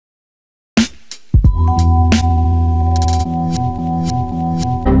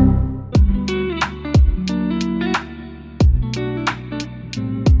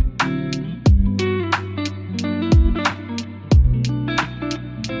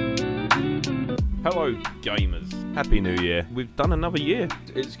Hello gamers, Happy New Year. We've done another year.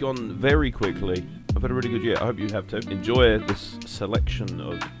 It's gone very quickly. I've had a really good year, I hope you have too. Enjoy this selection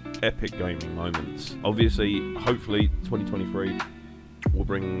of epic gaming moments. Obviously, hopefully 2023 will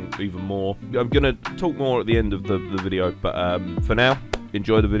bring even more. I'm going to talk more at the end of the video, but for now,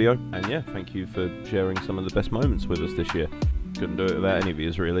 enjoy the video. And yeah, thank you for sharing some of the best moments with us this year. Couldn't do it without any of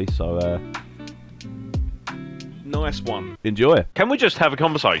yous really, so nice one. Enjoy. Can we just have a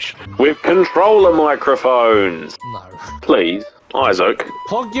conversation? With controller microphones. No. Please. Isaac.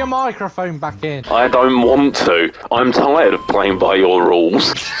 Plug your microphone back in. I don't want to. I'm tired of playing by your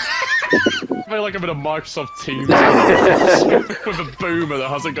rules. I feel like I'm in a Microsoft Teams with a boomer that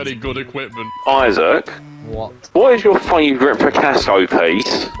hasn't got any good equipment. Isaac. What is your favourite Picasso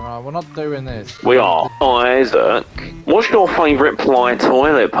piece? Right, we're not doing this. We are. Isaac. What's your favourite ply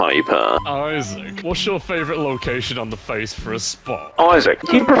toilet paper? Isaac, what's your favourite location on the face for a spot? Isaac,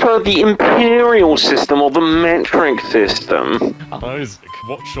 do you prefer the imperial system or the metric system? Isaac,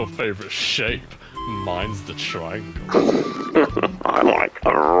 what's your favourite shape? Mine's the triangle. I like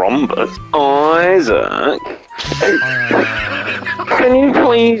a rhombus. Isaac. Can you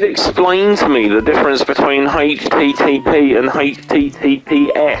please explain to me the difference between HTTP and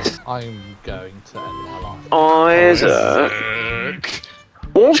HTTPS? I'm going to end my life. Isaac.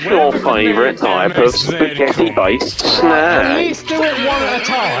 What's your favourite type of spaghetti-based snack? At least do it one at a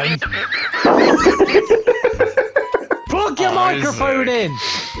time. Plug your microphone in.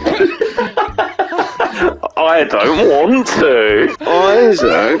 I don't want to.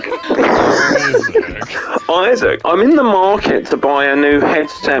 Isaac, I'm in the market to buy a new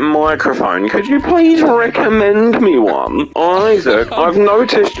headset microphone. Could you please recommend me one? Isaac, I've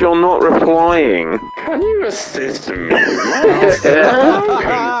noticed you're not replying. Can you assist me?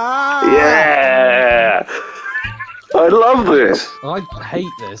 Yeah. I love this. I hate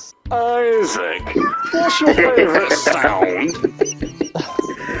this. Isaac, what's your favourite sound?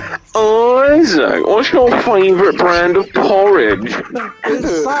 Isaac, what's your favourite brand of porridge?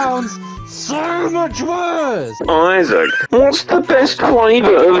 It sounds so much worse. Isaac, what's the best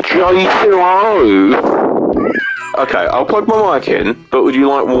flavour of J2O? Okay, I'll plug my mic in, but would you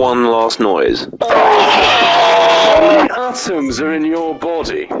like one last noise? How many atoms are in your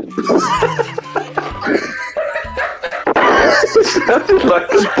body? It sounded like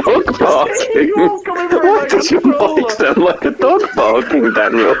a dog barking. Why does your mic sound like a dog barking,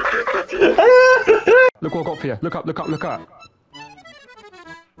 Daniel? Look what I got for you. Look up, look up, look up.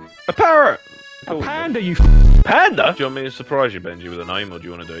 A parrot! A panda, you Panda? Do you want me to surprise you, Benji, with a name, or do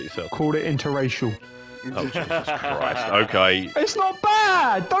you want to do it yourself? called it interracial. Oh, Jesus Christ. Okay. It's not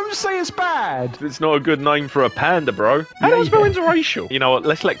bad! Don't say it's bad! It's not a good name for a panda, bro. How do I spell interracial? You know what,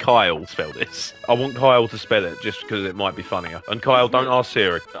 let's let Kyle spell this. I want Kyle to spell it, just because it might be funnier. And Kyle, don't ask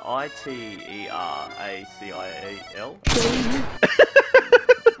Siri. I-T-E-R-A-C-I-A-L?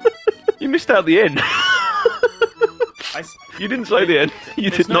 You missed out the end. You didn't say the end. You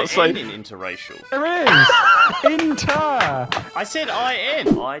did not say... N in interracial. There is! Inter! I said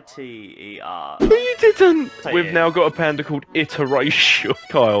I-N. I-T-E-R. No, you didn't. Say We've it. now got a panda called Iteration.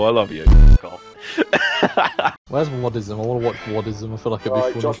 Kyle, I love you. Where's Wadism? I want to watch Wadism. I feel like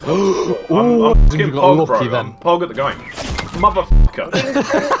it'd be fun. I'm you got lucky then. Pog at the game. Motherfucker.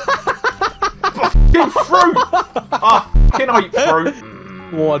 Fucking fruit! Ah, can I eat fruit?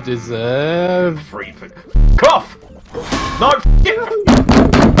 Wadism. Free food. Cough! No!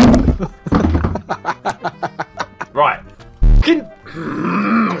 Right.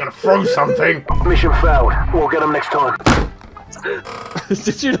 I'm gonna throw something. Mission failed. We'll get them next time.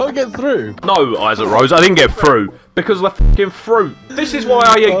 Did you not get through? No, Isaac Rose, I didn't get through. Because of the fucking fruit. This is why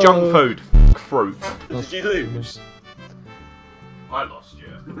I eat junk food. Fruit. Did you lose? I lost you.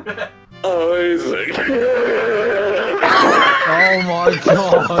 Isaac. Oh my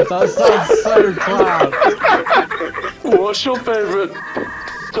god, that sounds so crap. What's your favourite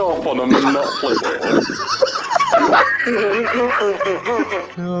stop on a Monopoly board?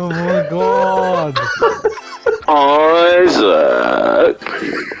 Oh my god. Isaac.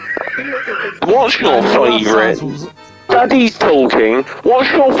 What's your favourite? Daddy's talking. What's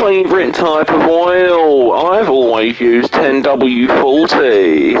your favourite type of oil? I've always used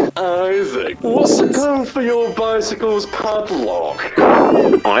 10W40. Isaac, what's the code for your bicycle's padlock?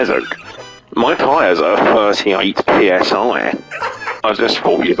 Isaac, my tyres are 38 PSI. I just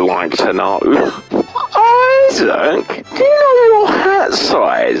thought you'd like to know. Isaac, do you know your hat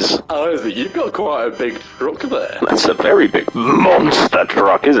size? Isaac, you've got quite a big truck there. That's a very big monster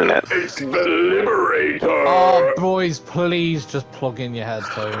truck, isn't it? It's the Liberator! Oh, boys, please just plug in your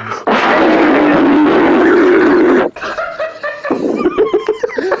headphones.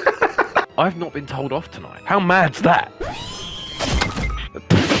 I've not been told off tonight. How mad's that?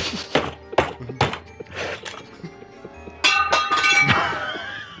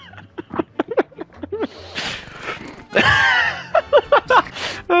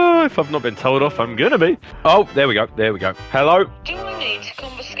 Oh, if I've not been told off, I'm gonna be. Oh, there we go. There we go. Hello. Do I need to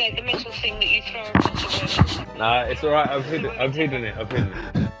confiscate the metal thing that you throw across the room? Nah, it's alright. I've hidden it. I've hidden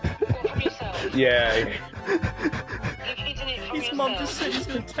it. Or from yourself? Yeah. You've hidden it from His yourself? mum just said he's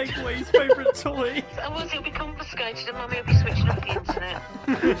going to take away his favourite toy. Otherwise it'll be confiscated and Mummy will be switching off the internet.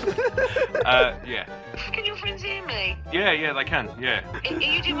 Yeah. Can your friends hear me? Yeah, they can. Yeah. Are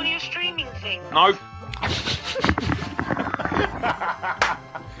you doing one of your streaming things? No.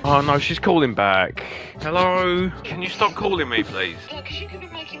 Oh no, she's calling back. Hello? Can you stop calling me, please? No, because you could be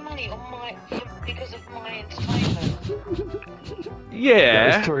making money on because of my entertainment. Yeah.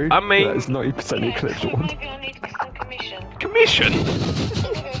 That is true. I mean, that is 90% Yeah, eclipse so one. maybe I need some commission. commission?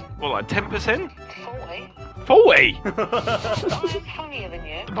 What, like 10%? 40? 40? I'm funnier than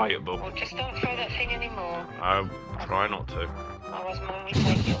you. Debatable. Well, just don't throw that thing anymore. I'll try not to. Otherwise Mummy will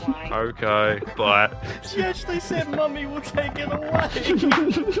take it away. Okay, bye. She actually said Mummy will take it away.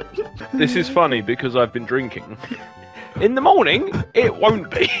 This is funny because I've been drinking. In the morning, it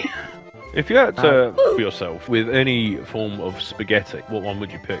won't be. If you had to yourself with any form of spaghetti, what one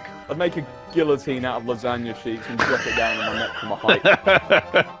would you pick? I'd make a guillotine out of lasagna sheets and drop it down on my neck from a height.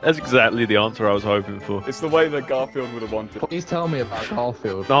 That's exactly the answer I was hoping for. It's the way that Garfield would have wanted. Please tell me about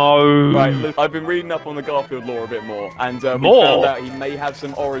Garfield. No. Right, look, I've been reading up on the Garfield lore a bit more, and we More? found out he may have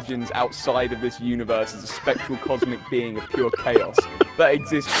some origins outside of this universe as a spectral cosmic being of pure chaos that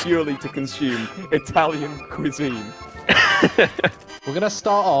exists purely to consume Italian cuisine. We're gonna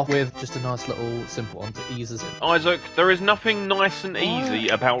start off with just a nice little simple one to ease us in. Isaac, there is nothing nice and easy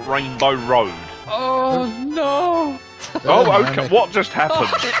about Rainbow Road. Oh no! Oh, okay. What just happened?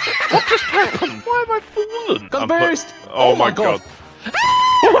 What just happened? Why have I fallen? Got I'm burst! Oh my god.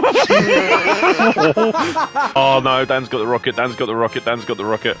 Oh no, Dan's got the rocket, Dan's got the rocket, Dan's got the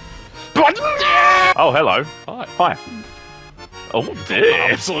rocket. Oh, hello. Hi. Hi. Oh dear.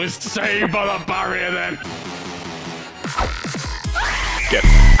 I'm so saved by the barrier then. Get.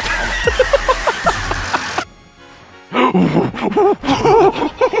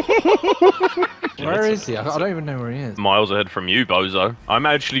 Where is he? I don't even know where he is. Miles ahead from you, bozo. I'm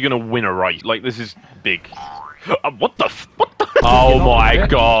actually gonna win a race. Like, this is big. What the what the? Oh my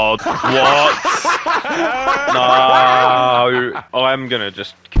god. What? No. I'm gonna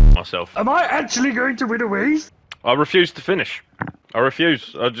just kill myself. Am I actually going to win a race? I refuse to finish. I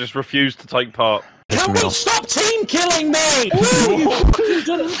refuse. I just refuse to take part. Can we stop team killing me? You've already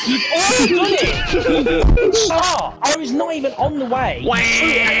done it. Start. I was not even on the way.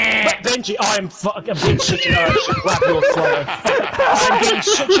 But Benji, I am being such an urge to grab your throat. I'm being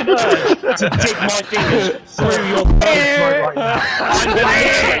such an urge to dig my fingers through your throat right now. I'm going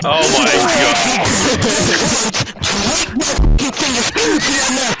to Oh my god.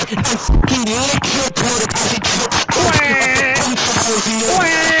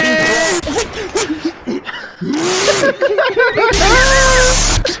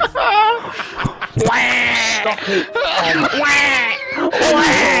 Stop it!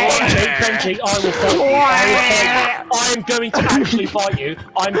 Benji, I will fight you. I am going to actually fight you.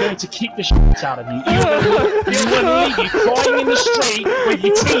 I'm going to kick the shit out of you. You're going to leave you crying in the street with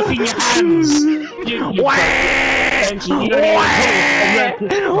your teeth in your hands. Benji, you don't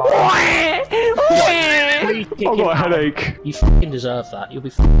even I've got a headache. You fucking deserve that. You'll be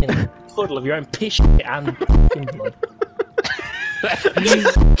fucking a puddle of your own piss shit and fucking blood.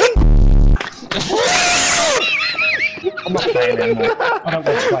 I'm not playing anymore. I don't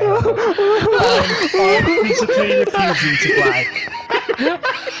want to play anymore. I'm physically refusing to play.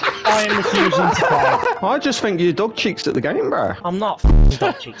 I am refusing to play. I just think you're dog cheeks at the game, bruh. I'm not f***ing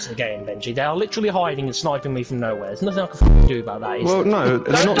dog cheeks in the game, Benji. They are literally hiding and sniping me from nowhere. There's nothing I can f***ing do about that, is Well, there? no,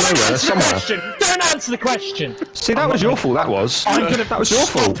 they're not nowhere, they're somewhere. Don't answer the question! See, that was your fault, that was. That was your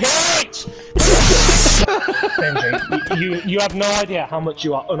fault. Benji, you have no idea how much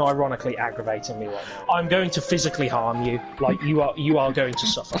you are unironically aggravating me right now. I'm going to physically harm you. Like, you are going to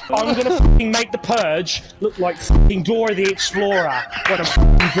suffer. I'm gonna f***ing make the Purge look like f***ing Dora the Explorer when I'm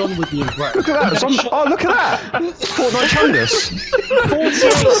f***ing done with you, bro. Look at that! Oh, look at that! Fortnite Canvas! 48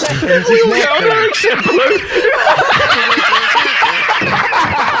 seconds is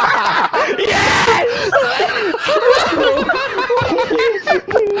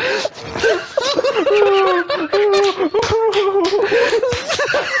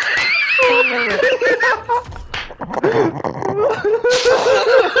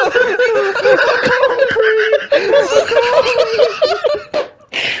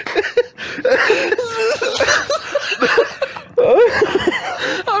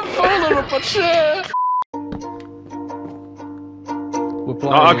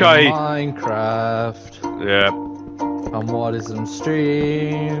Okay. Minecraft. Yep. On Wadism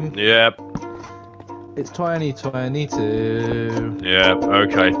stream. Yep. It's 2022. Yep.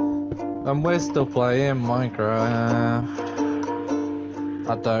 Okay. And we're still playing Minecraft.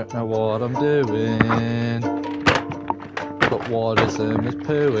 I don't know what I'm doing. But Wadism is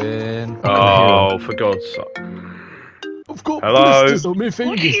pooing. Oh, for God's sake. I've got Hello? blisters on my What are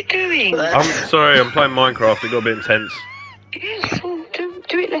fingers. you doing? I'm sorry, I'm playing Minecraft. It got a bit intense. Yes, well,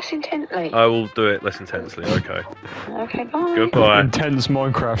 do it less intently. I will do it less intensely. Okay. Okay, bye. Goodbye. Intense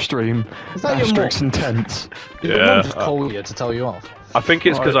Minecraft stream. Is that your Asterix mom? intense. Did your mum just call you to tell you off? I think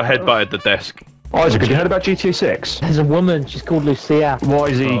it's because I headbutted the desk. Isaac, have you heard about GTA 6? There's a woman, she's called Lucia. Why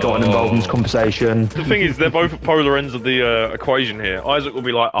has he gotten involved in this conversation? The thing is, they're both at polar ends of the equation here. Isaac will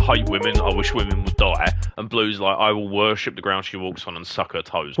be like, I hate women, I wish women would die. And Blue's like, I will worship the ground she walks on and suck her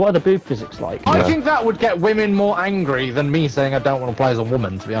toes. What are the boob physics like? I think that would get women more angry than me saying I don't want to play as a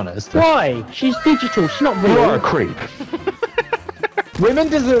woman, to be honest. Why? She's digital, she's not You are a real. creep. Women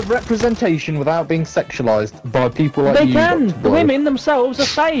deserve representation without being sexualized by people like They you. can. Dr. The Boy. women themselves are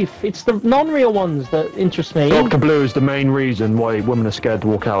safe. It's the non-real ones that interest me. Dr. Blue is the main reason why women are scared to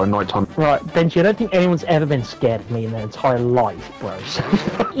walk out at night time. Right, Benji, I don't think anyone's ever been scared of me in their entire life, bro.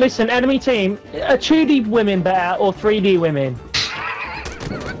 Listen, enemy team, are 2D women better or 3D women?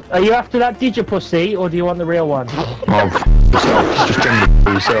 Are you after that digipussy or do you want the real one? Oh, yourself. Just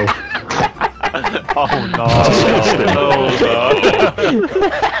generally yourself. Oh no. Oh no.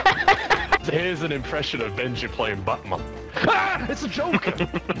 Here's an impression of Benji playing Batman. Ah, it's a joke!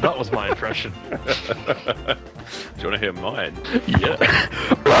 That was my impression. Do you want to hear mine? Yeah.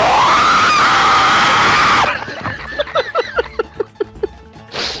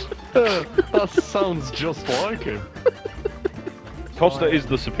 That sounds just like him. Costa is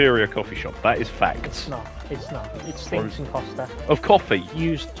the superior coffee shop. That is facts. No, it's not. It stinks in Costa. Of coffee.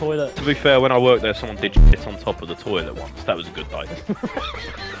 Used toilet. To be fair, when I worked there, someone did shit on top of the toilet once. That was a good day.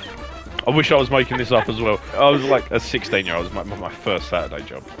 I wish I was making this up as well. I was like a 16-year-old. It was my first Saturday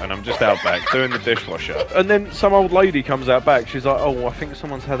job. And I'm just out back doing the dishwasher. And then some old lady comes out back. She's like, oh, I think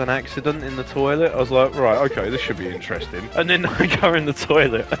someone's had an accident in the toilet. I was like, right, okay, this should be interesting. And then I go in the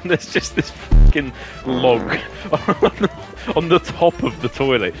toilet and there's just this fucking log on the top of the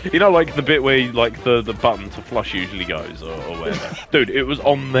toilet. You know, like the bit where like the button to flush usually goes or whatever. Dude, it was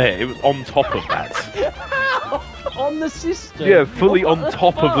on there. It was on top of that. On the system? Yeah, fully on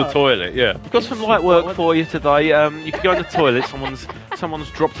top of the toilet, yeah. I've got some light work for you today. You could go in the toilet. Someone's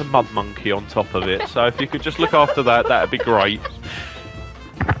dropped a mud monkey on top of it. So if you could just look after that, that'd be great.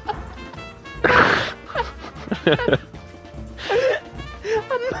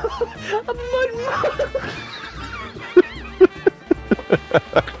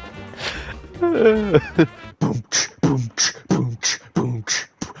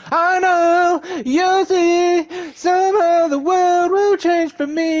 I know you'll see somehow the world will change for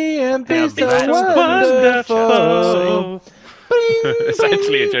me and be so wonderful.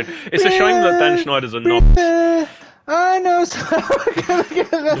 Essentially, it's a shame that Dan Schneider's a not. I know so.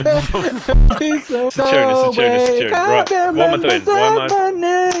 It's a tune. Right, what am I doing? Why am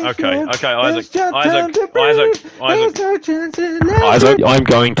I? Okay, Isaac, I'm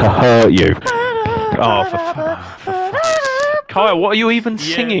going to hurt you. Oh, for Kyle, what are you even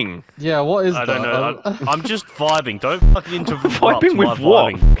singing? Yeah, what is I that? don't know. I'm just vibing. Don't fucking interrupt. Vibing with my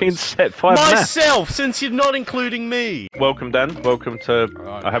what? vibing. Fucking set 5 maths. Myself, since you're not including me. Welcome, Dan. Welcome to.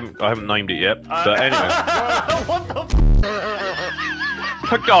 I haven't named it yet, but anyway. What the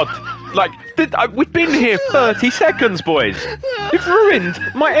For God, like we've been here 30 seconds, boys. You've ruined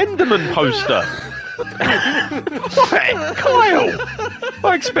my Enderman poster. Why, Kyle?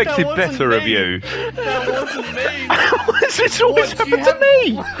 I expected better of you. That wasn't me. It's always happened to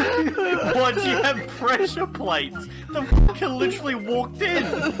me. Why do you have pressure plates? The fucker literally walked in.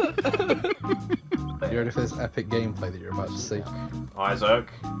 You ready for this epic gameplay that you're about to see? Isaac.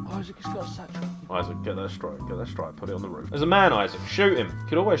 Isaac has got a satchel. Isaac, get that strike, put it on the roof. There's a man, Isaac, shoot him. You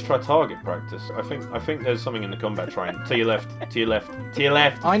could always try target practice. I think there's something in the combat train. To your left, to your left, to your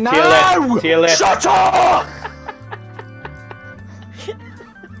left. I know! To your left, to your left. Shut up!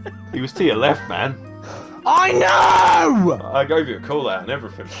 He was to your left, man. I know! I gave you a call out and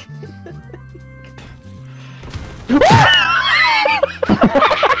everything.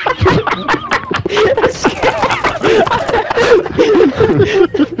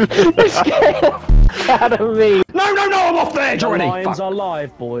 Out of me. No, I'm off the edge The already. lions are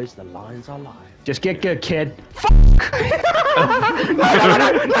live, boys. The lions are live. Just get good, kid.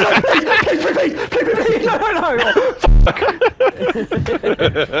 No!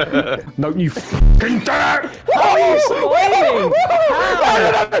 No, you fucking dirt! Oh, you're smiling!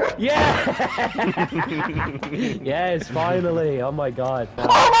 Yeah! Yes, finally! Oh my god.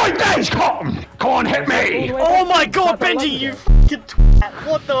 Oh my days, Cotton! Come on, hit me! Oh my god, Benji, you fucking twat!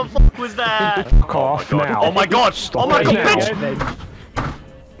 What the fuck was that? Fuck off now. Oh my god! Oh my god, now. Benji!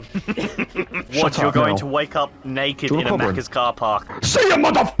 What, you're going to wake up naked in a Macca's car park? See you,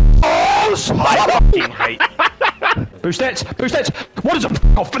 motherfuckers! I fucking hate. Boost it! Boost it! What is a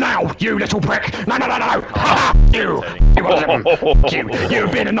f off for now, you little prick? No, no, no, no! Ha! You!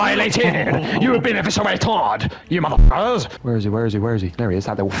 You've been annihilated! You have been eviscerated! You motherfuckers! Where is he? Where is he? Where is he? There he is,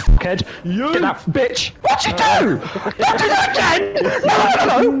 that little fuckhead! Get that bitch! What'd you do? Don't do that again! No,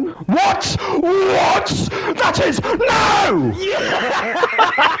 no, no! What? What? That is no!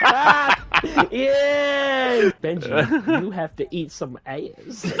 Yeah! Benji, you have to eat some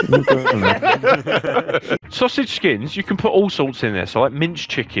ass. Sausage skins, you can put all sorts in there. So like minced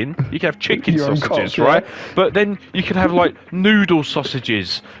chicken, you can have chicken Your own sausages, cock, right? yeah. But then you can have like noodle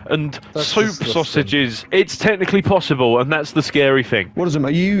sausages and soup disgusting. sausages. It's technically possible, and that's the scary thing. What is it? Are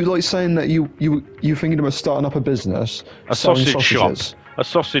you like saying that you thinking about starting up a business? A selling sausage shop. sausages? A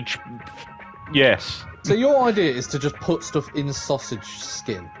sausage. Yes. So your idea is to just put stuff in sausage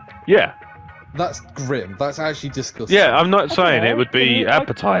skin. Yeah. That's grim. That's actually disgusting. Yeah, I'm not saying it would I be mean, I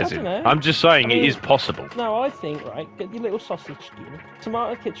appetizing. don't know. I'm just saying I mean- it is possible. No, I think, right, get your little sausage skin,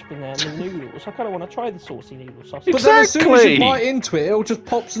 tomato ketchup in there, and the noodles. I kind of want to try the saucy noodle sausage. But then as soon as Exactly. you bite into it, it just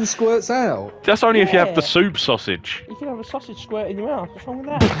pops and squirts out. That's only if you have the Yeah. soup sausage. You can have a sausage squirt in your mouth. What's wrong with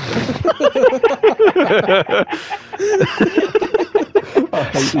that? I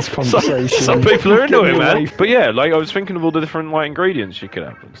hate this conversation. Some people are into Get it, me man. away. But yeah, like I was thinking of all the different like ingredients you could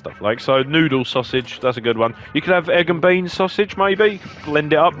have and stuff. Like so, noodle sausage, that's a good one. You could have egg and beans sausage, maybe.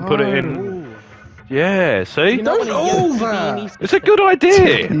 Blend it up and put it in. Ooh. Yeah, see, You know what all a that. zucchini- it's a good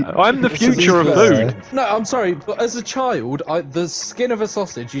idea. I'm the future of food. No, I'm sorry, but as a child, the skin of a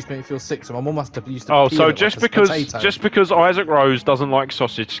sausage used to make me feel sick, so my mum used to Oh, peel so it like just a because potato. Isaac Rose doesn't like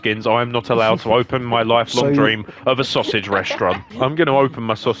sausage skins, I am not allowed to open my lifelong So- dream of a sausage restaurant. I'm going to open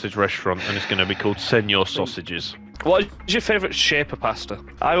my sausage restaurant, and it's going to be called Senor Sausages. What is your favourite shape of pasta?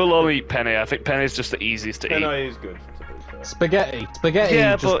 I will only eat penne. I think penne is just the easiest to eat. is good. Spaghetti. Spaghetti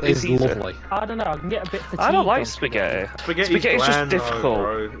Yeah, just but it's is easier. lovely. I don't know, I can get a bit fatigued. I don't like on spaghetti. Spaghetti's Spaghetti's just bland, though, difficult.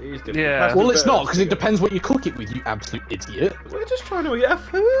 bro. It is difficult. Yeah. Pasta's Well, it's better not, than because it spaghetti. depends what you cook it with, you absolute idiot. We're just trying to eat our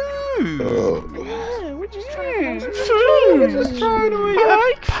food. Yeah, we're just trying to We're just trying to eat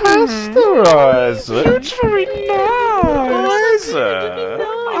our pasta, Isaac. It's very nice. Isaac.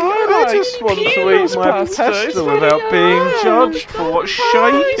 I just want to eat my pasta without being judged for what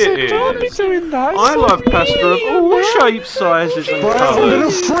shape it is. I love pasta of all shapes, sizes, and I'm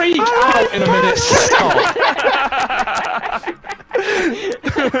colours. gonna freak out in a minute. Stop.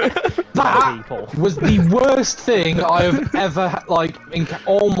 That people. was the worst thing I have ever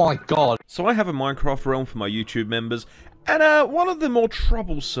oh my god. So I have a Minecraft realm for my YouTube members, and one of the more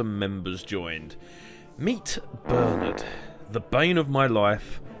troublesome members joined. Meet Bernard, the bane of my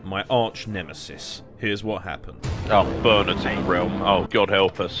life, my arch nemesis. Here's what happened. Oh, Bernard's in the realm. Oh, God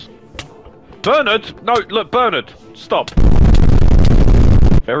help us. Bernard! No, look, Bernard! Stop!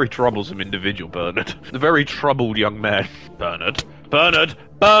 Very troublesome individual, Bernard. A very troubled young man. Bernard! Bernard!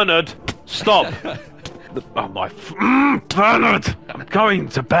 Bernard! Stop! Oh my... Bernard! I'm going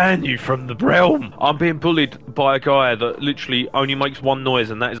to ban you from the realm! I'm being bullied by a guy that literally only makes one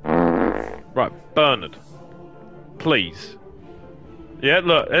noise, and that is... Right, Bernard. Please. Yeah,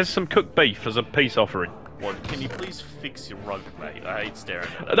 look, there's some cooked beef as a peace offering. What, can you please fix your rug, mate? I hate staring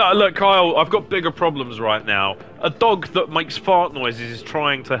at it. No, look, Kyle, I've got bigger problems right now. A dog that makes fart noises is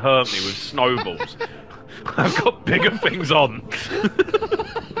trying to hurt me with snowballs. I've got bigger things on.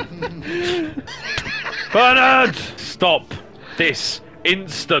 Bernard! Stop this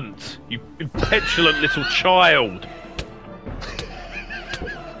instant, you petulant little child.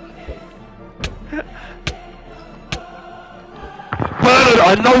 Bernard,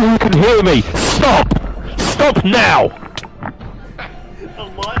 I know you can hear me. Stop! Stop now!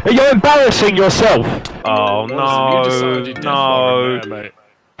 You're embarrassing yourself. Oh no, no.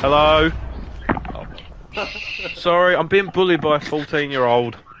 Hello? Sorry, I'm being bullied by a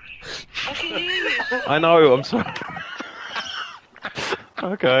 14-year-old. I can hear you. I know, I'm sorry.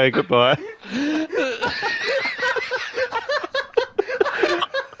 Okay, goodbye.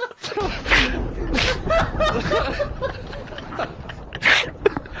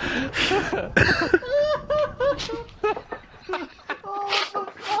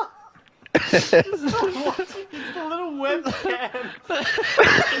 It's a little webcam.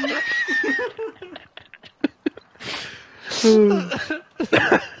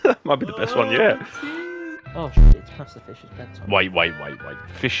 That might be the best one yet. Oh shit, it's past the fish's bedtime. Wait.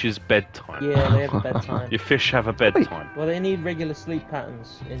 Fish's bedtime. Yeah, they have a bedtime. Your fish have a bedtime. Well, they need regular sleep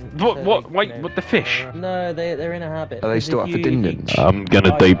patterns. What the fish? No, they're in a habit. Are they still up for din-dins? I'm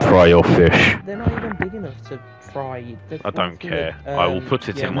gonna deep fry your fish. They're not even big enough to fry. I don't care. I will put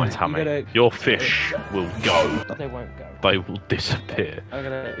it in my tummy. Your fish will go. They won't go. They will disappear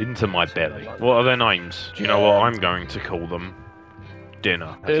into my belly. What are their names? Do you know what I'm going to call them?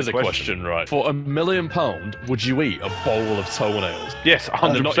 Dinner. Here's a question, right? For £1 million, would you eat a bowl of toenails? Yes,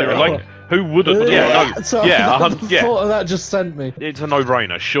 100%. Not your Like, own. who wouldn't? Yeah, no. Sorry, Yeah, the thought of that just sent me. It's a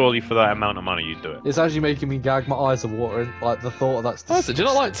no-brainer. Surely, for that amount of money, you'd do it. It's actually making me gag. My eyes are watering. Like the thought of that's. Listen, do you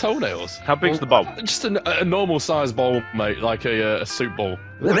not like toenails? How big's the bowl? Just a normal size bowl, mate, like a soup bowl.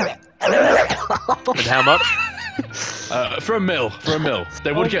 And how much? For a mil.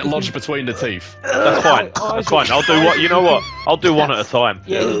 They would get lodged between the teeth. That's fine. That's fine. I'll do what. You know what? I'll do one at a time.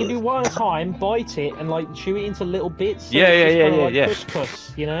 Yeah, you can do one at a time, bite it, and like chew it into little bits. So Yeah. like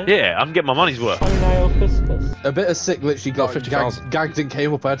couscous, you know? Yeah, I can get my money's worth. Toenail couscous. A bit of sick literally got 50,000. gagged and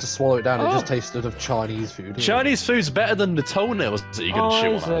came up. I had to swallow it down. It just tasted of Chinese food. Chinese food's better than the toenails that you can chew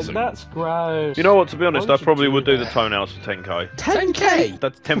on. Isaac, Isaac. that's gross. You know what? To be honest, Why I would probably you would do do the that? toenails for 10k. 10k.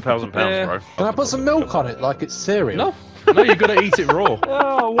 That's £10,000, bro. Can I put some milk on it like it's cereal? No, you've got to eat it raw.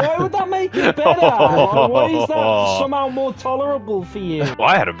 Oh, why would that make it better? Why is that somehow more tolerable for you? Well,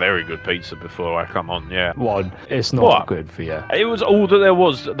 I had a very good pizza before I come on, yeah. One, it's not What? good for you. It was all that there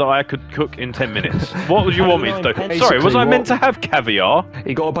was that I could cook in 10 minutes. What would you want me to do? Basically, Sorry, was I meant what- to have caviar?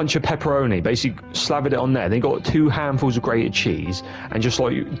 He got a bunch of pepperoni, basically slathered it on there. Then he got 2 handfuls of grated cheese and just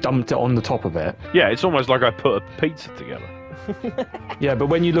like dumped it on the top of it. Yeah, it's almost like I put a pizza together. Yeah, but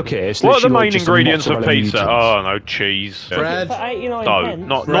when you look at it, it's What are the literally main just a ingredients of mozzarella pizza? mutant. Oh, no, cheese. Bread. For 89 No, pence.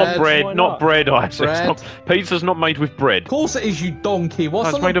 not Bread. bread, Why not not? bread, Isaac. Bread. Not, pizza's not made with bread. Of course it is, you donkey. What's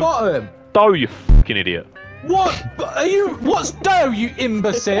It's on the made of- bottom? Dough, you fucking idiot. What? Are you? What's dough, you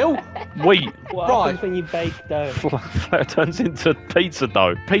imbecile? Wheat. What Right. happens when you bake dough? That turns into pizza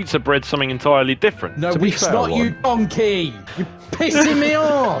dough. Pizza bread's something entirely different. No, To be it's fair, not, you donkey. You're pissing me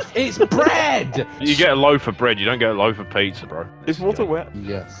off. It's bread. You get a loaf of bread, you don't get a loaf of pizza, bro. Is water wet?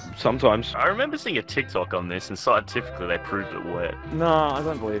 Yes. Sometimes. I remember seeing a TikTok on this, and scientifically they proved it wet. No, I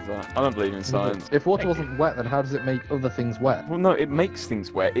don't believe that. I don't believe in science. If water wasn't wet, then how does it make other things wet? Well, no, it makes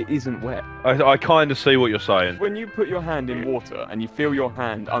things wet. It isn't wet. I kind of see what you're saying. When you put your hand in water and you feel your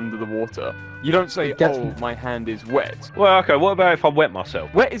hand under the water, you don't say, gets- oh, my hand is wet. Well, okay, what about if I wet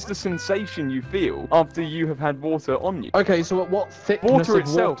myself? Wet is the sensation you feel after you have had water on you. Okay, so at what thickness Water of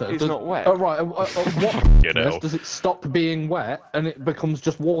itself water is does, not wet. Oh, right. At what Get thickness out. does it stop being wet and it becomes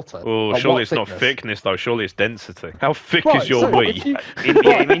just water? Oh, At surely what it's not thickness? thickness, though. Surely it's density. How thick Right, is your so wee? if you-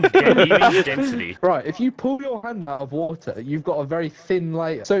 It means density. Right, if you pull your hand out of water, you've got a very thin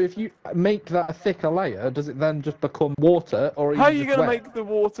layer. So if you make that a thicker layer, does it then just become water, or How are you going going to make the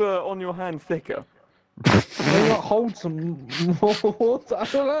water on your hand thicker? Why not hold some more water? I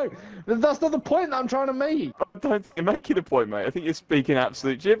don't know. That's not the point that I'm trying to make. I don't think you're making a point, mate. I think you're speaking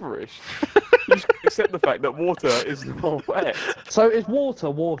absolute gibberish. You just accept the fact that water is not wet. So is water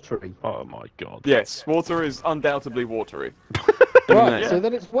watery? Oh my god. Yes, water is undoubtedly watery. Right, Yeah. so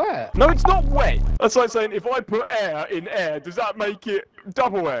then it's wet. No, it's not wet. That's like saying if I put air in air, does that make it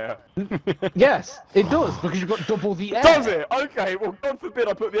double air? Yes, it does, because you've got double the air. Does it? Okay, well, God forbid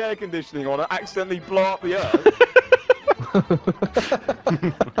I put the air conditioning on and accidentally blow up the earth.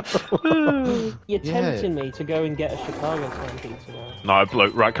 You're Yeah. tempting me to go and get a Chicago Town pizza now. No,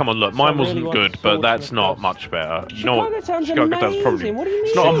 look, right, come on, look. Mine I really wasn't want good, the but sauce that's and the not crust. much better. You know what? Chicago Town's Town's probably. amazing. What do you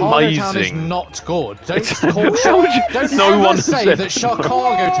It's mean? not Chicago Town is amazing. not good. Don't How would you- don't no ever one say said that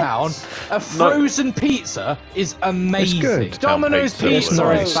Chicago Town, a frozen pizza, is amazing. good. Domino's Town pizza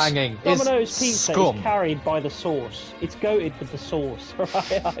pizza is is banging. Domino's It's pizza scum. is carried by the sauce. It's goated with the sauce,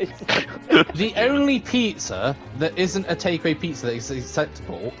 right? The only pizza that isn't a takeaway pizza that is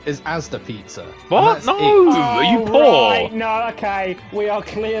acceptable is Asda pizza. What? And that's No! it. Are you Oh, poor? Right, no, okay. We are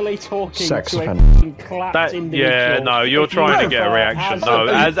clearly talking Sex to offender. a f***ing clapped That, individual. yeah, no, you're If you trying to get a prefer reaction. Asda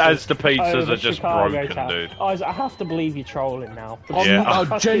No, as the pizzas pizzas over are just Chicago broken, Town. dude. Isaac, I have to believe you're trolling now. Yeah.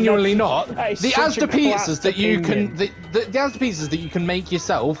 Oh, genuinely not. That is The such a Asda pizzas clapped that you can, opinion. the Asda pizzas that you can make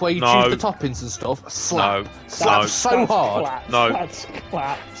yourself, where you No. choose the toppings and stuff, slap, No. slap No. so That's hard. clapped. No. That's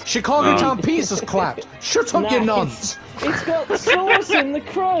clapped. Chicago No. Town pizza's clapped. Shut up, No, you it's- nonce. It's got the sauce in the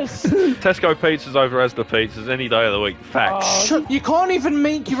crust. Tesco pizzas over Asda pizzas any day of the week. Fact. Shut. You can't even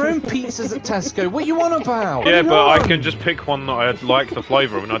make your own pizzas at Tesco. What you on about? Yeah, but I Come can on. just pick one that I like the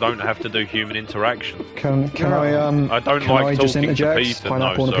flavour of and I don't have to do human interaction. Can I I don't can like I just talking to interject? Peter,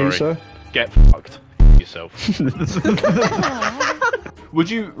 Pineapple no, on a sorry. pizza? Get fucked. yourself. Would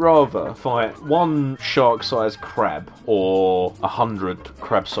you rather fight one shark-sized crab or 100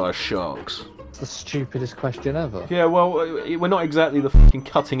 crab-sized sharks? It's the stupidest question ever. Yeah, well, we're not exactly the fucking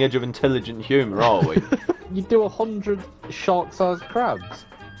cutting edge of intelligent humour, are we? You do 100 shark-sized crabs.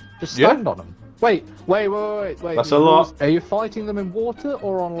 Just stand on them. Wait. That's a lot. Are you fighting them in water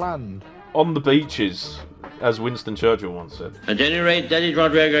or on land? On the beaches, as Winston Churchill once said. At any rate, that is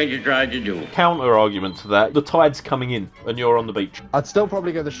what we're going to try to do. Counter argument to that, the tide's coming in and you're on the beach. I'd still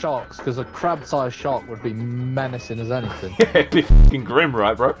probably go the sharks, because a crab-sized shark would be menacing as anything. Yeah, it'd be fucking grim,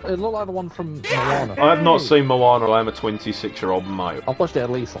 right, bro? It looked like the one from Moana. I have not seen Moana, I am a 26-year-old male. I've watched it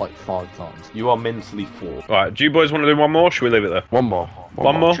at least like 5 times. You are mentally flawed. Right, do you boys want to do one more? Should we leave it there? One more.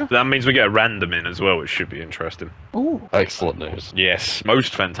 One more? That means we get a random in as well, which should be interesting. Ooh. Excellent news. Yes,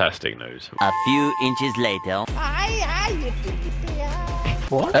 most fantastic news. A few inches later.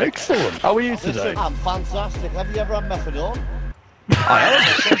 What? Excellent. How are you today? Listen, I'm fantastic. Have you ever had methadone? I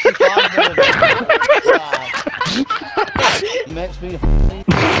It makes me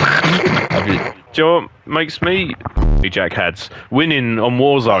Do you know what makes me Jack Hads? Winning on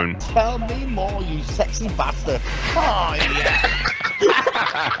Warzone. Tell me more, you sexy bastard. Oh, yeah.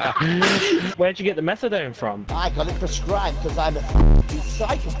 Where'd you get the methadone from? I got it prescribed because I'm a f***ing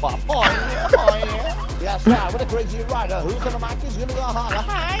psychopath. Oh, yeah, oh, yeah. Yes, right, with a crazy rider. Who's gonna make this gonna go harder?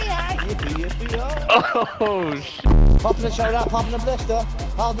 Hi, yippee, yippee, Oh, shit. Popping a shoulder, popping a blister.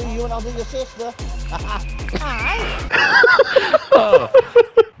 I'll do you and I'll do your sister. Hi. Oh.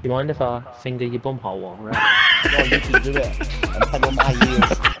 You mind if I finger your bum hole while we're at it? No, you can do it. And pedal my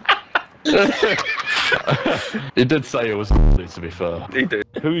ears. He did say it was to be fair. He did.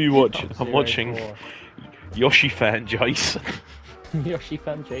 Who are you watching? I'm watching Yoshi fan Jason. Yoshi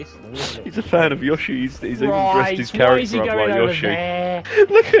fan Jason. He's a fan of Yoshi. He's even Right, dressed his why is he character up going like over Yoshi. there?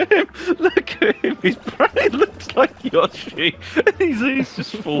 Look at him! Look at him! His brain looks like Yoshi. He's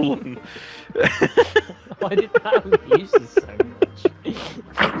just fallen. Why did that abuse us so much?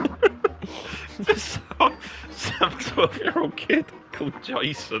 Some 12-year-old kid called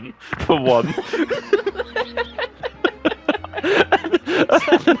Jason, for one.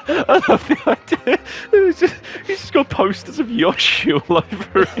 I love the idea. He's just got posters of Yoshi all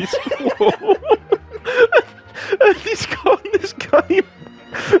over his wall. And he's got this game.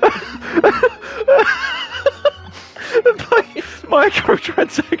 And play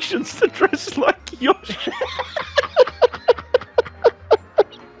microtransactions to dress like Yoshi.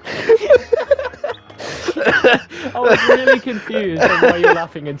 I was really confused on why you're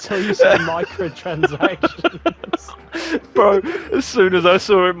laughing until you said microtransactions. Bro, as soon as I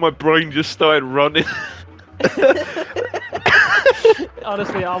saw it, my brain just started running.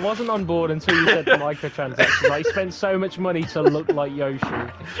 Honestly, I wasn't on board until you said the microtransactions. I spent so much money to look like Yoshi.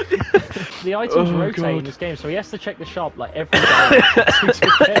 The items rotate in this game, so he has to check the shop like every day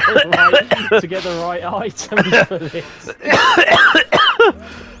to get the right items for this.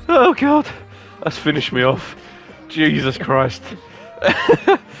 Oh god, that's finished me off. Jesus Christ.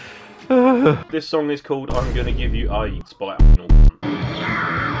 This song is called I'm Gonna Give You AIDS by Arnold.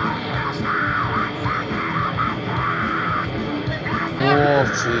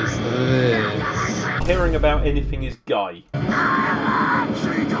 What is this? Hearing about anything is gay.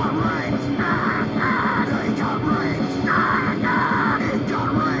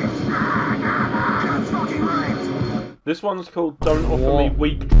 This one's called Don't Offer Me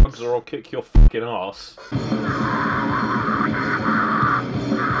Weak Drugs or I'll Kick Your Fucking Ass.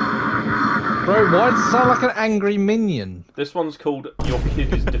 Bro, why does it sound like an angry minion? This one's called Your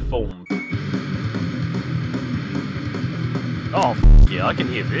Kid is Deformed. Oh, yeah, I can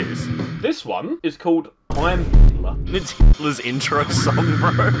hear this. This one is called I'm Hitler. It's Hitler's intro song,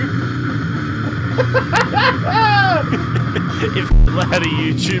 bro. If Hitler had a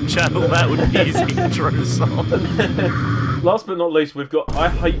YouTube channel, that would be his intro song. Last but not least, we've got I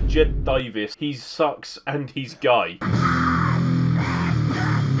Hate Jed Davis. He sucks and he's gay.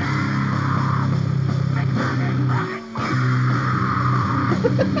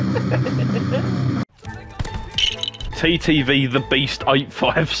 TTV The Beast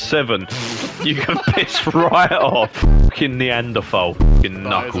 857. You can piss right off. Fucking Neanderthal. Fucking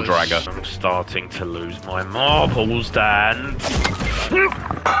knuckle dragger. I'm starting to lose my marbles, Dan.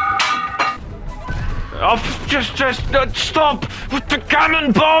 Oh, just stop with the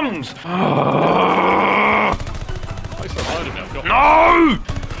cannon bombs! No!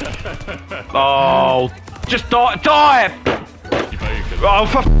 Oh, just die! Oh,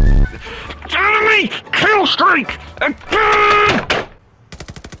 for enemy kill streak! Can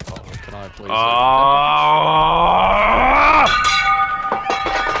I please?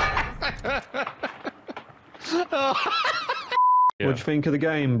 What do you think of the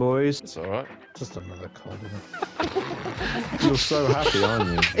game, boys? It's alright. Just another card, isn't it? You're so happy, aren't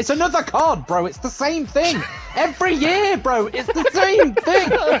you? It's another card, bro. It's the same thing. Every year, bro. It's the same thing.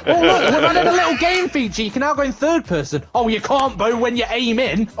 Oh, look, we've added a little game feature. You can now go in third person. Oh, you can't, Bo, when you aim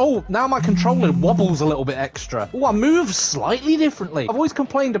in. Oh, now my controller wobbles a little bit extra. Oh, I move slightly differently. I've always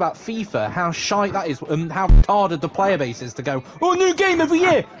complained about FIFA, how shite that is, and how retarded the player base is to go, oh, new game every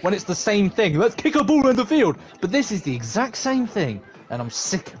year, when it's the same thing. Let's kick a ball in the field. But this is the exact same thing. And I'm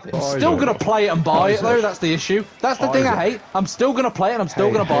sick of it. I'm still gonna play it and buy it though, that's the issue. That's the thing I hate. I'm still gonna play it and I'm still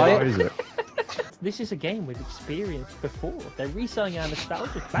gonna buy it. This is a game we've experienced before. They're reselling our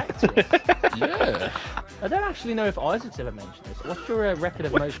nostalgia back to us. Yeah. I don't actually know if Isaac's ever mentioned this. What's your record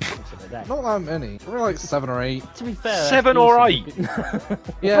of most points of the day? Not that many. We're like 7 or 8. To be fair, 7 or 8?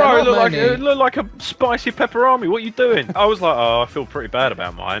 Yeah, bro, not it looked like a spicy pepperami. What are you doing? I was like, oh, I feel pretty bad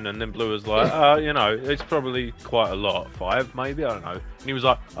about mine. And then Blue was like, you know, it's probably quite a lot. 5, maybe? I don't know. And he was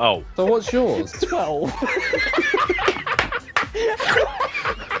like, oh. So what's yours? 12.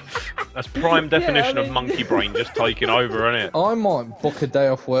 That's prime definition of monkey brain just taking over, isn't it? I might book a day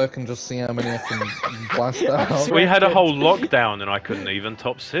off work and just see how many I can blast out. We had a whole lockdown and I couldn't even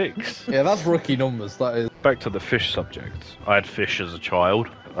top 6. Yeah, that's rookie numbers, that is. Back to the fish subject. I had fish as a child.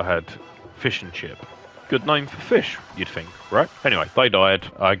 I had fish and chip. Good name for fish, you'd think, right? Anyway, they died.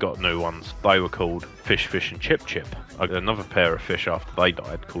 I got new ones. They were called Fish, Fish and Chip Chip. I got another pair of fish after they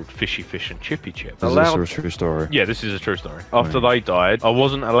died called Fishy Fish and Chippy Chip. Is this a true story? Yeah, this is a true story. After they died, I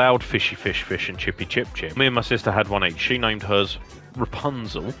wasn't allowed Fishy Fish, Fish and Chippy Chip Chip. Me and my sister had one each. She named hers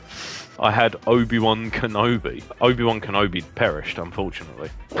Rapunzel. I had Obi-Wan Kenobi. Obi-Wan Kenobi perished, unfortunately.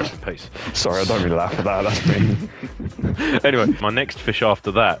 Rest in peace. Sorry, I don't really laugh at that. That's me. Anyway, my next fish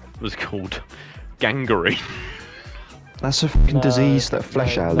after that was called Gangrene. That's a fucking disease that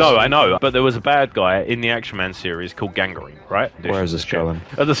flesh out. No, I know, but there was a bad guy in the Action Man series called Gangrene, right? Where is this going?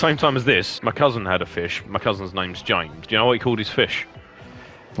 At the same time as this, my cousin had a fish. My cousin's name's James. Do you know what he called his fish?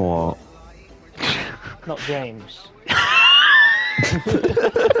 What? Not James.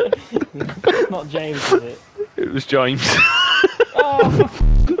 Not James, is it? It was James. Oh, for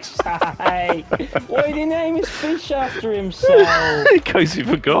fuck's sake. Why did he name his fish after himself? In case he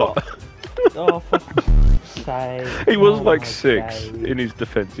forgot. Oh, for fuck's sake. He was like 6, in his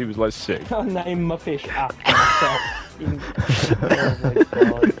defence. He was like 6. I'll name my fish after myself. Oh my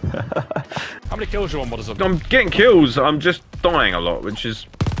god. How many kills you on Wadism? I'm getting kills, I'm just dying a lot, which is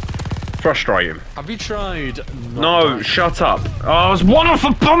frustrating. Have you tried? No, shut up. Oh, I was one off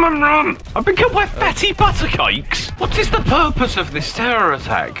a bomb and run! I've been killed by fatty buttercakes! What is the purpose of this terror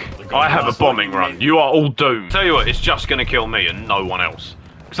attack? I have a bombing run. You are all doomed. Tell you what, it's just gonna kill me and no one else.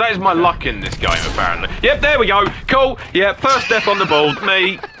 Because that is my luck in this game, apparently. Yep, there we go. Cool. Yeah, first death on the board.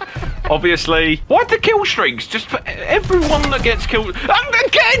 Me. Obviously. Why do kill streaks? Just for everyone that gets killed.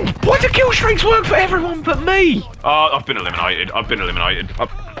 Again! Why do kill streaks work for everyone but me? I've been eliminated. I've been eliminated.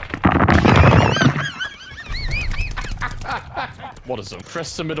 Wadism?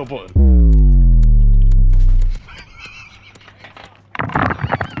 Press the middle button.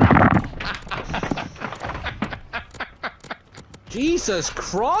 Jesus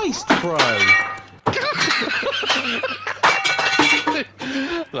Christ, bro!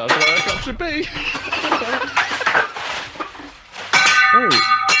 That's where I got to be.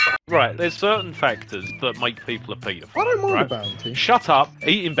 Right, there's certain factors that make people a paedophile. I don't mind right? a bounty. Shut up,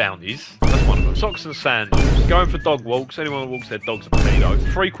 eating bounties. That's one of them. Socks and sandals. Going for dog walks. Anyone that walks their dog's a pedo.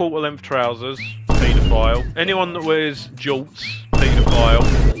 3/4 length trousers. Paedophile. Anyone that wears jorts.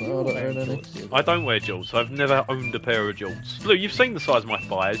 Paedophile. I don't wear jorts. I've never owned a pair of jorts. Blue, you've seen the size of my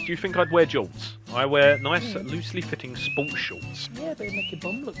thighs. Do you think I'd wear jorts? I wear nice, loosely fitting sports shorts. Yeah, but it make your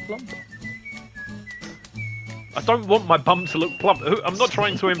bum look plumper. I don't want my bum to look plump. I'm not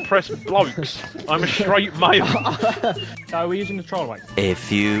trying to impress blokes. I'm a straight male. We're using the troll light. A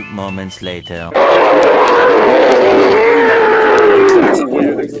few moments later. It's a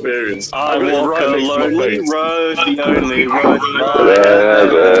weird experience. I walk a lonely road, the only road.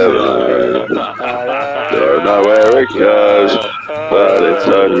 Don't know where it goes, but it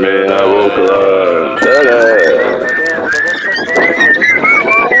took me I walk alone.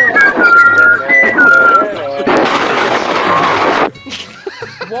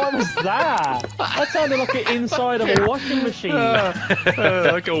 What was that? That sounded like an inside of a washing machine.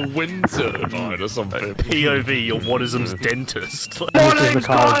 Like a wind turbine or something. POV, your Wadism's dentist. My name's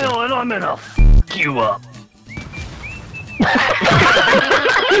Kyle and I'm gonna f*** you up.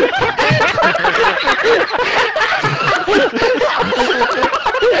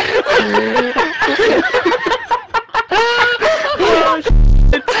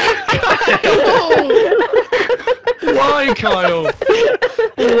 Why, Kyle?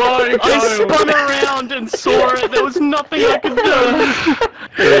 why, I spun around and saw it. There was nothing I could do.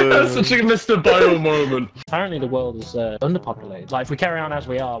 That's such a Mr. Bale moment. Apparently the world is underpopulated. Like, if we carry on as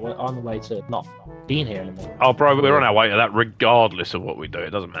we are, we're on the way to not being here anymore. Oh, bro, we're on our way to that regardless of what we do. It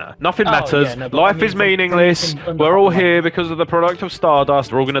doesn't matter. Nothing Oh, matters. yeah, no, but Life I mean, is meaningless. We're all here because of the product of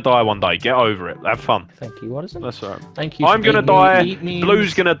Stardust. We're all going to die one day. Get over it. Have fun. Thank you, Wadism. That's right. Thank you. I'm for going to beating me. die.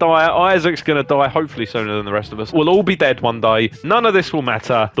 Blue's going to die. Isaac's going to die, hopefully sooner than the rest of us. We'll all be dead one day. None of this will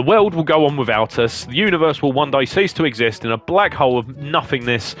matter. The world will go on without us. The universe will one day cease to exist in a black hole of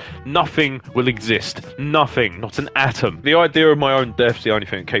nothingness. Nothing will exist. Nothing. Not an atom. The idea of my own death's the only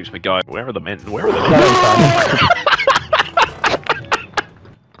thing that keeps me going. Where are the men? Where are the men?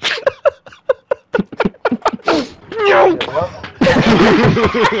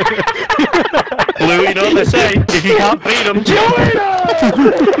 Louis, not the same. If you can't beat him, join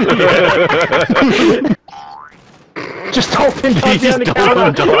him! Just open down the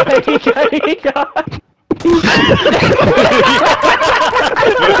camera. There you go.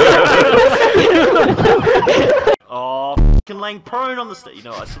 Oh, fucking laying prone on the stage. You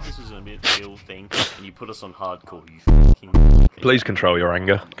know, I said this was gonna be a chill thing, and you put us on hardcore. You fucking. Please control your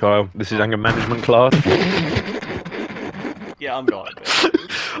anger, Kyle. This is anger management class. Yeah, I'm going.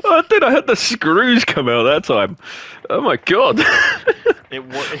 Oh, dude, I had the screws come out that time. Oh my god. It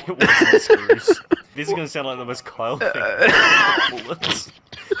wasn't the screws. This is gonna sound like the most Kyle thing. Bullets.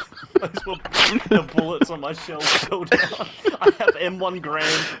 Those were the bullets on my shelf fell down. I have M1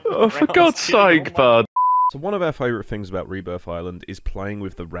 grand. Oh, for God's sake, bud. So one of our favourite things about Rebirth Island is playing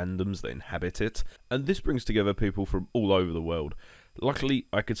with the randoms that inhabit it, and this brings together people from all over the world. Luckily,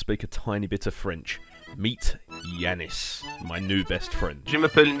 I could speak a tiny bit of French. Meet Yanis, my new best friend. Je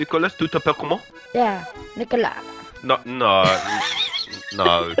m'appelle Nicolas, tu t'appelles comment? Yeah, Nicolas. No.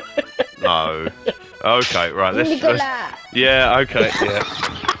 Okay, right, let's... Yeah, okay, yeah.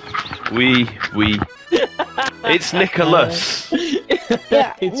 Oui. It's Nicolas.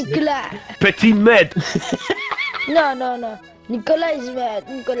 Yeah, Nicolas. Petit med. No. Nicolas is bad.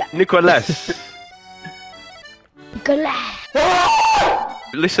 Nicolas. Nicolas.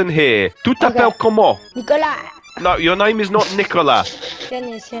 Listen here. Tu t'appelles comment? Nicolas. No, your name is not Nicolas.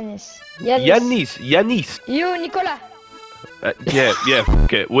 Yanis. Yanis. You, Nicolas. Yeah,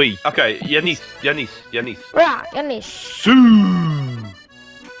 okay, oui. Okay, Yanis. Right, Yanis.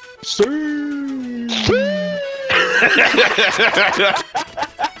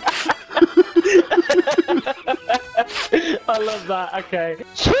 I love that. Okay.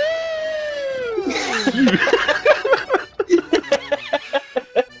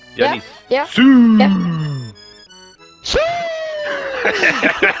 Yanis. Yeah.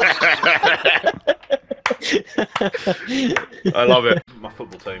 I love it. My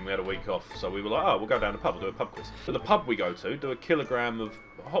football team, we had a week off, so we were like, oh, we'll go down to the pub, we'll do a pub quiz. So the pub we go to, do a kilogram of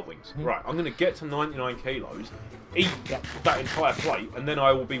hot wings. Right, I'm going to get to 99 kilos, eat that entire plate, and then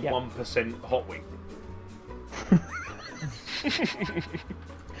I will be 1% hot wing.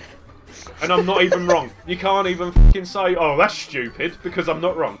 And I'm not even wrong. You can't even fucking say, oh, that's stupid, because I'm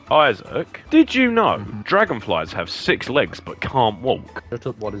not wrong. Isaac, did you know dragonflies have 6 legs but can't walk? Shut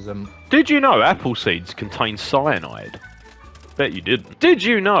up, Wadism. Did you know apple seeds contain cyanide? Bet you didn't. Did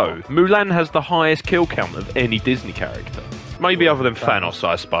you know Mulan has the highest kill count of any Disney character? Maybe other than Thanos,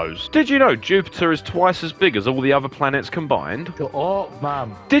 I suppose. Did you know Jupiter is twice as big as all the other planets combined? Oh,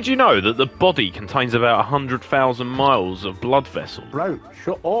 man. Did you know that the body contains about 100,000 miles of blood vessels? Bro,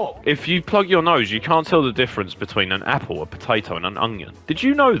 shut up. If you plug your nose, you can't tell the difference between an apple, a potato, and an onion. Did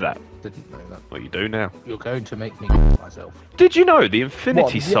you know that? Didn't know that. Well, you do now. You're going to make me myself. Did you know the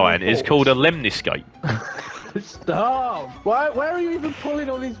infinity What, sign is horse? called a lemniscate? Stop! Where are you even pulling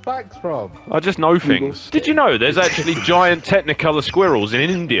all these facts from? I just know things. Did you know there's actually giant Technicolor squirrels in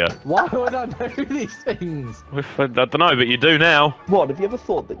India? Why would I know these things? I don't know, but you do now. What, have you ever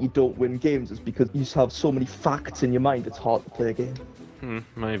thought that you don't win games is because you just have so many facts in your mind it's hard to play a game?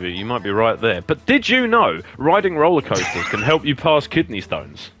 Maybe. You might be right there. But did you know riding roller coasters can help you pass kidney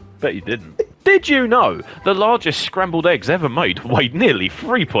stones? Bet you didn't. Did you know the largest scrambled eggs ever made weighed nearly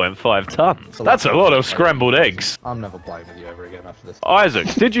 3.5 tons? That's a lot of scrambled eggs. I'm never playing with you ever again after this. Isaac,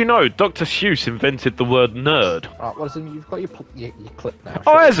 did you know Dr. Seuss invented the word nerd? Alright, Wadism, you've got your clip now.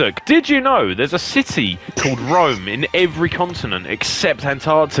 Isaac, did you know there's a city called Rome in every continent except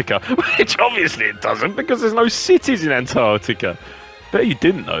Antarctica? Which obviously it doesn't, because there's no cities in Antarctica. Bet you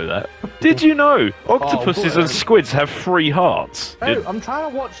didn't know that. Did you know octopuses and squids have 3 hearts? No, I'm trying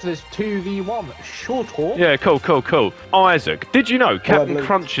to watch this 2v1. Shut up. Yeah, cool. Isaac, did you know Captain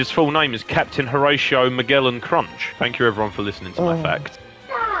Crunch's full name is Captain Horatio Magellan Crunch? Thank you everyone for listening to my facts.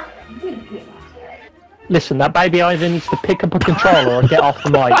 Listen, that baby either needs to pick up a controller or get off the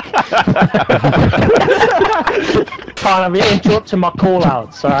mic. Can't have you interrupting my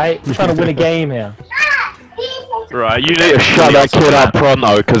call-outs, alright? I'm trying to win a game here. Right, you need to shut that kid up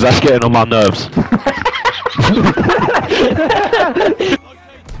pronto, because that's getting on my nerves.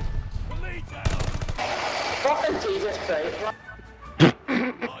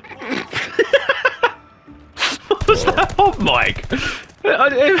 What was that hot mic?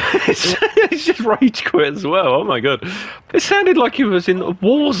 It's just rage quit as well, oh my god. It sounded like he was in a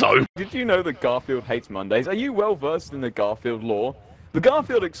war zone. Did you know that Garfield hates Mondays? Are you well versed in the Garfield lore? The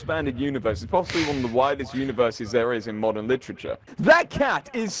Garfield Expanded Universe is possibly one of the widest universes there is in modern literature. That cat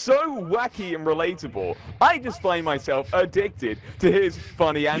is so wacky and relatable. I just find myself addicted to his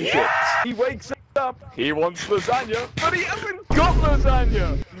funny antics. Yeah! He wakes up, he wants lasagna, but he hasn't got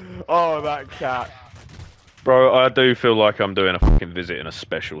lasagna! Oh, that cat. Bro, I do feel like I'm doing a fucking visit in a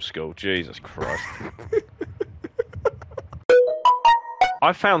special school. Jesus Christ.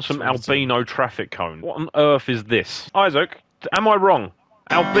 I found some albino traffic cones. What on earth is this? Isaac, am I wrong?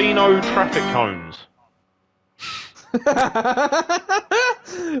 Albino traffic cones.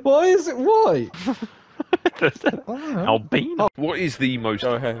 Why is it white? Albino? What is the most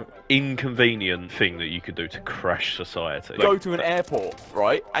inconvenient thing that you could do to crash society? Go to an airport,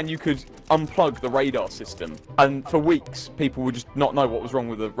 right, and you could unplug the radar system, and for weeks people would just not know what was wrong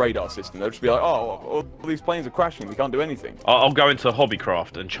with the radar system. They'd just be like, oh, all these planes are crashing, we can't do anything. I'll go into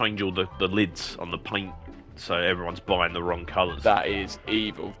Hobbycraft and change all the lids on the paint so everyone's buying the wrong colours. That is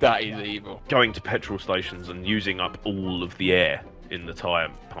evil. That is evil. Going to petrol stations and using up all of the air in the tyre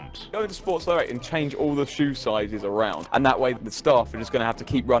pumps. Go into Sports Direct and change all the shoe sizes around, and that way the staff are just going to have to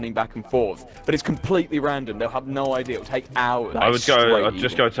keep running back and forth. But it's completely random. They'll have no idea. It'll take hours. I'd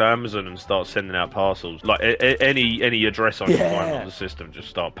just go to Amazon and start sending out parcels. Like any address I can find on the system, just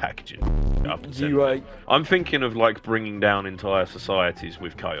start packaging up and sending. I'm thinking of like bringing down entire societies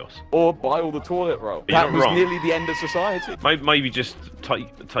with chaos. Or buy all the toilet roll. That was nearly the end of society. Maybe just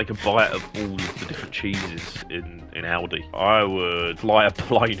take a bite of all of the different cheeses in Aldi. I would fly a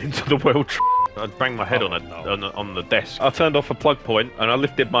plane into the world. I'd bang my head on the desk. I turned off a plug point and I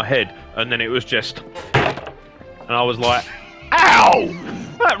lifted my head, and then it was just, and I was like, "Ow!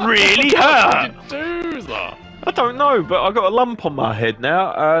 That really hurt." How did you do that? I don't know, but I got a lump on my head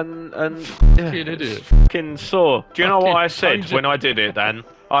now, and Fucking idiot. Fucking sore. Do you know what I said when I did it, Dan?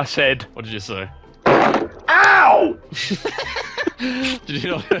 I said, "What did you say?" Ow! Did you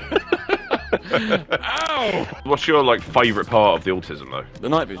not? Ow! What's your like favourite part of the autism though? The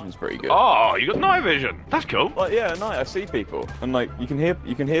night vision's pretty good. Oh, you got night vision. That's cool. Like yeah, at night I see people, and like you can hear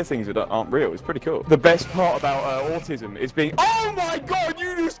things that aren't real. It's pretty cool. The best part about autism is being, oh my god,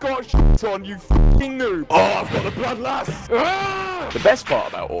 you just got shit on, you fucking noob. Oh, I've got the bloodlust. Ah! The best part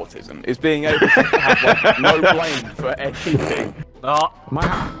about autism is being able to have like no blame for anything. Oh, What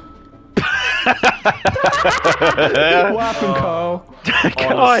happened, Carl?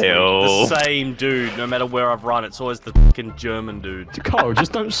 Kyle. The same dude, no matter where I've run, it's always the fucking German dude. Carl,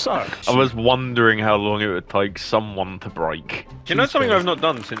 just don't suck. I was wondering how long it would take someone to break. Do you know something I've not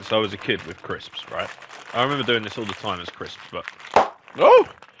done since I was a kid with crisps, right? I remember doing this all the time as crisps, but... Oh,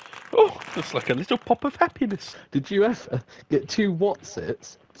 it's like a little pop of happiness. Did you ever get two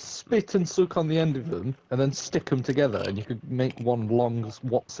Watsits, spit and suck on the end of them, and then stick them together, and you could make one long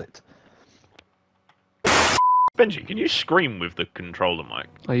Watsit? Benji, can you scream with the controller mic?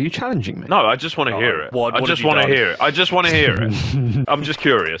 Are you challenging me? No, I just want to hear it. I just want to hear it. I just want to hear it. I'm just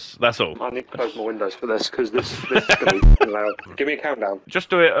curious, that's all. I need to close my windows for this, because this is going to be loud. Give me a countdown. Just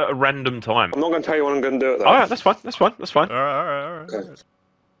do it at a random time. I'm not going to tell you when I'm going to do it, though. Alright, that's fine, that's fine, that's fine. Alright. Okay.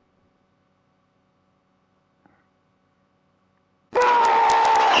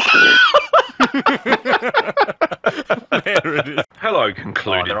 There it is. Hello,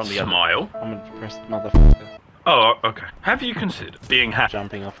 concluded on the smile. I'm a depressed motherfucker. Oh, okay. Have you considered being happy?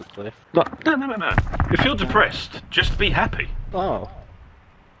 Jumping off a cliff. No. If you're depressed, just be happy. Oh.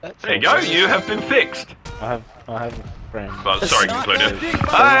 There you go, you have been fixed. I have a friend. Well, sorry, concluded. Hey,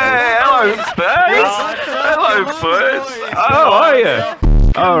 hello, Spurs! Hello, Spurs! How are you?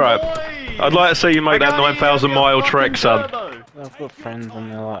 Alright. I'd like to see you make that 9,000-mile trek, son. I've got friends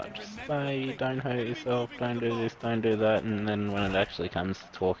and they're like, just say, don't hurt yourself, don't do this, don't do that, and then when it actually comes to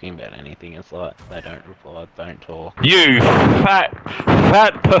talking about anything, it's like, they don't reply, don't talk. You fat,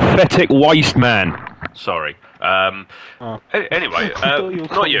 pathetic waste man. Sorry. Anyway, thought you were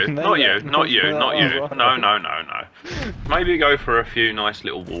not you, calling me not you, that. not you, not you. Oh, right. No. Maybe go for a few nice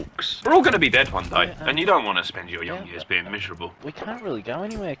little walks. We're all going to be dead one day, and you don't want to spend your young years being miserable. We can't really go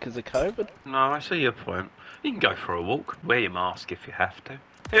anywhere because of COVID. No, I see your point. You can go for a walk. Wear your mask if you have to.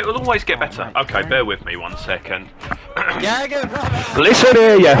 It will always get better. mate, Okay, bear with me 1 second. Listen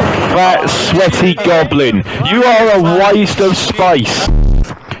here, you fat, sweaty goblin. You are a waste of space.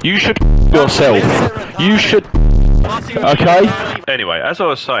 You should yourself. You should. Okay? Anyway, as I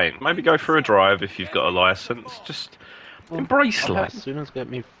was saying, maybe go for a drive if you've got a license. Just embrace life. As soon as I get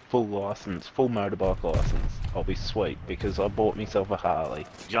me full license, full motorbike license, I'll be sweet because I bought myself a Harley.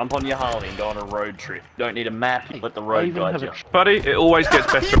 Jump on your Harley and go on a road trip. Don't need a map, let the road even guide have you. Buddy, it always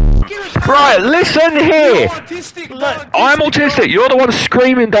gets better. Right, listen here. I'm autistic. You're the one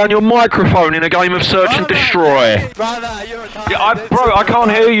screaming down your microphone in a game of Search and Destroy. Yeah, bro, I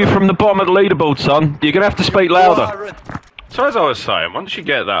can't hear you from the bottom of the leaderboard, son. You're gonna have to speak louder. So as I was saying, once you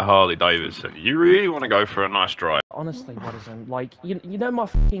get that Harley Davidson, you really want to go for a nice drive. Honestly, Wadism, like, you know my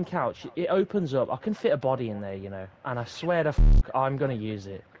fucking couch, it opens up, I can fit a body in there, you know, and I swear to I'm gonna use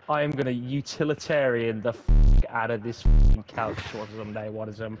it. I am gonna utilitarian the out of this fucking couch someday,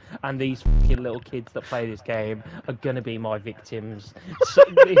 Wadism, and these fucking little kids that play this game are gonna be my victims. So,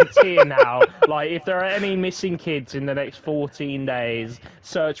 it's here now. Like, if there are any missing kids in the next 14 days,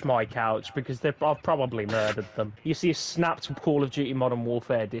 search my couch, because I've probably murdered them. You see a snapped Call of Duty Modern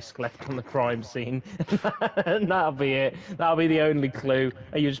Warfare disc left on the crime scene, and that'll be it. That'll be the only clue,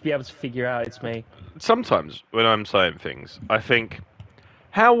 and you'll just be able to figure out it's me. Sometimes, when I'm saying things, I think,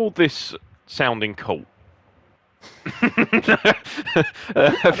 how will this sound in court?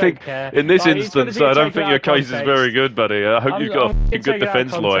 I think in this instance, I don't think your case is very good, buddy. I hope you've got a good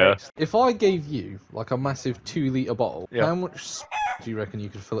defense lawyer. If I gave you like a massive 2-litre bottle, Yeah. how much do you reckon you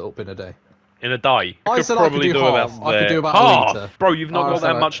could fill it up in a day? In a day, I could said I could probably do do half. about I could do about half. a litre. Bro, you've not I got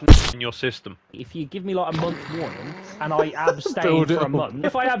that reckon much in your system. If you give me like a month warning and I abstain Build it for a up. month,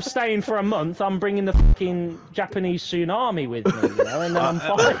 if I abstain for a month, I'm bringing the fucking Japanese tsunami with me, you know, and then I'm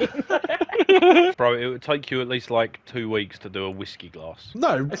fine. Bro, it would take you at least like 2 weeks to do a whiskey glass. No,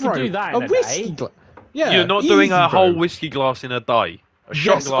 I bro, can do that a in a whiskey day. glass. Yeah, You're not easy, doing a bro. whole whiskey glass in a day. A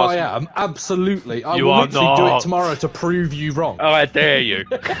shot Yes, glass. I am. Absolutely. I You will are literally do not. it tomorrow to prove you wrong. Oh, I dare you.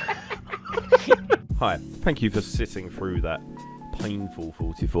 Hi, thank you for sitting through that painful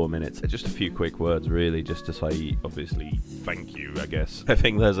 44 minutes. Just a few quick words, really, just to say, obviously, thank you, I guess. I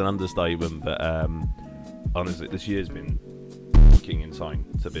think there's an understatement, but honestly, this year's been fucking insane,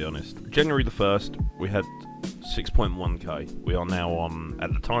 to be honest. January the 1st, we had 6.1k. We are now on,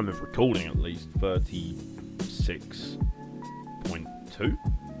 at the time of recording at least, 36.2.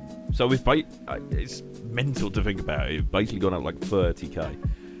 So we've it's mental to think about it. We've basically gone up like 30k.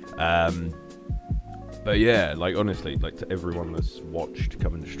 But yeah, like honestly, like to everyone that's watched,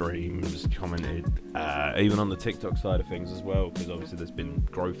 come in the streams, commented, even on the TikTok side of things as well, because obviously there's been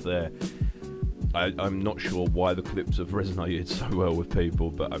growth there. I'm not sure why the clips have resonated so well with people,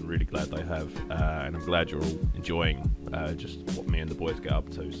 but I'm really glad they have, and I'm glad you're all enjoying just what me and the boys get up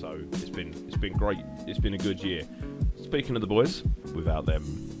to. So it's been great. It's been a good year. Speaking of the boys, without them,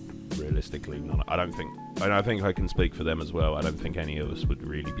 realistically, I don't think I can speak for them as well. I don't think any of us would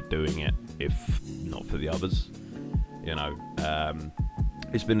really be doing it if not for the others. You know,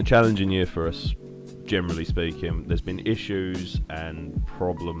 it's been a challenging year for us, generally speaking. There's been issues and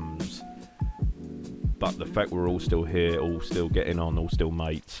problems, but the fact we're all still here, all still getting on, all still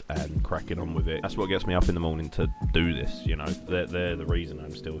mates and cracking on with it, that's what gets me up in the morning to do this, you know. They're the reason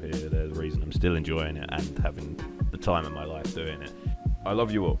I'm still here, they're the reason I'm still enjoying it and having the time of my life doing it. I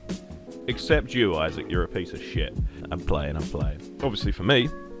love you all. Except you, Isaac, you're a piece of shit. I'm playing. Obviously for me,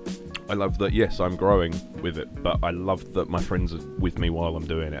 I love that, yes, I'm growing with it, but I love that my friends are with me while I'm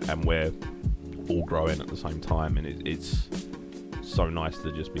doing it and we're all growing at the same time, and it's so nice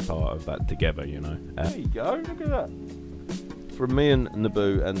to just be part of that together, you know. There you go, look at that. From me and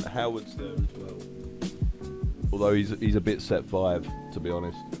Naboo, and Howard's there as well. Although he's a bit set 5, to be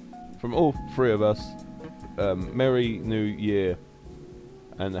honest. From all three of us, Merry New Year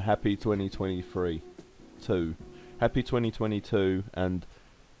and a happy 2023 too. Happy 2022, and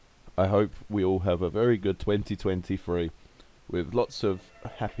I hope we all have a very good 2023 with lots of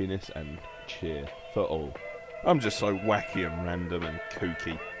happiness and cheer for all. I'm just so wacky and random and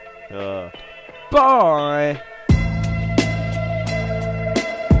kooky. Bye!